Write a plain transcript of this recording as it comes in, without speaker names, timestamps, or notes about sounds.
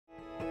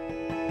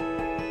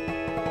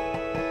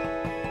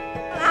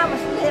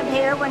was lived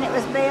here when it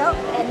was built,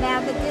 and now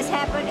that this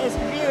happened, it's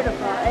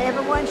beautiful.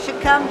 Everyone should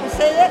come to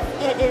see it.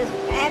 It is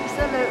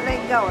absolutely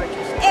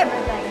gorgeous.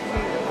 Everything is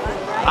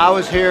beautiful. I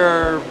was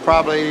here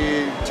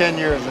probably 10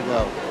 years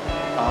ago.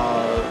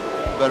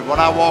 But when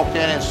I walked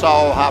in and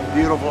saw how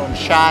beautiful and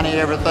shiny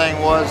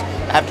everything was,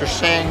 after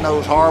seeing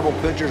those horrible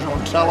pictures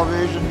on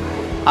television,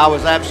 I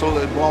was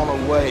absolutely blown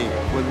away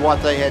with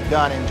what they had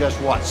done in just,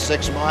 what,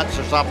 6 months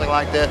or something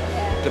like that,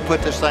 to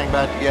put this thing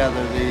back together.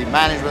 The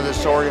management of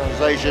this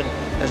organization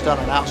has done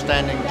an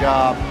outstanding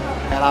job,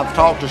 and I've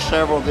talked to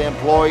several of the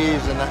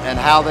employees and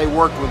how they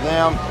worked with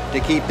them to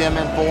keep them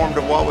informed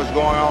of what was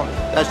going on.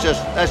 That's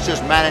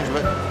just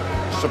management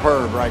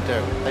superb right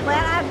there. Well,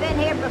 I've been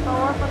here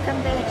before for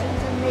conventions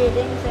and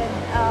meetings,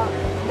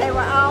 and they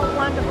were all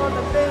wonderful.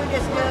 The food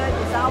is good,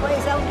 it's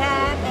always on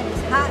time, and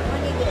it's hot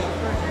when you get it.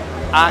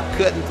 I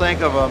couldn't think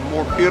of a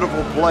more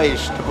beautiful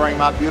place to bring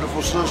my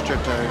beautiful sister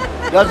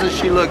to. Doesn't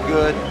she look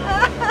good?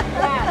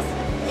 Yes,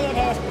 it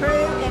has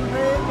proved and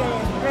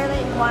it's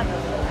really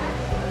wonderful.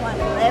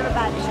 Wonderful.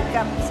 Everybody should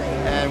come and see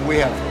it. And we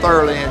have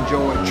thoroughly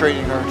enjoyed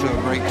treating her to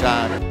a great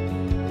time.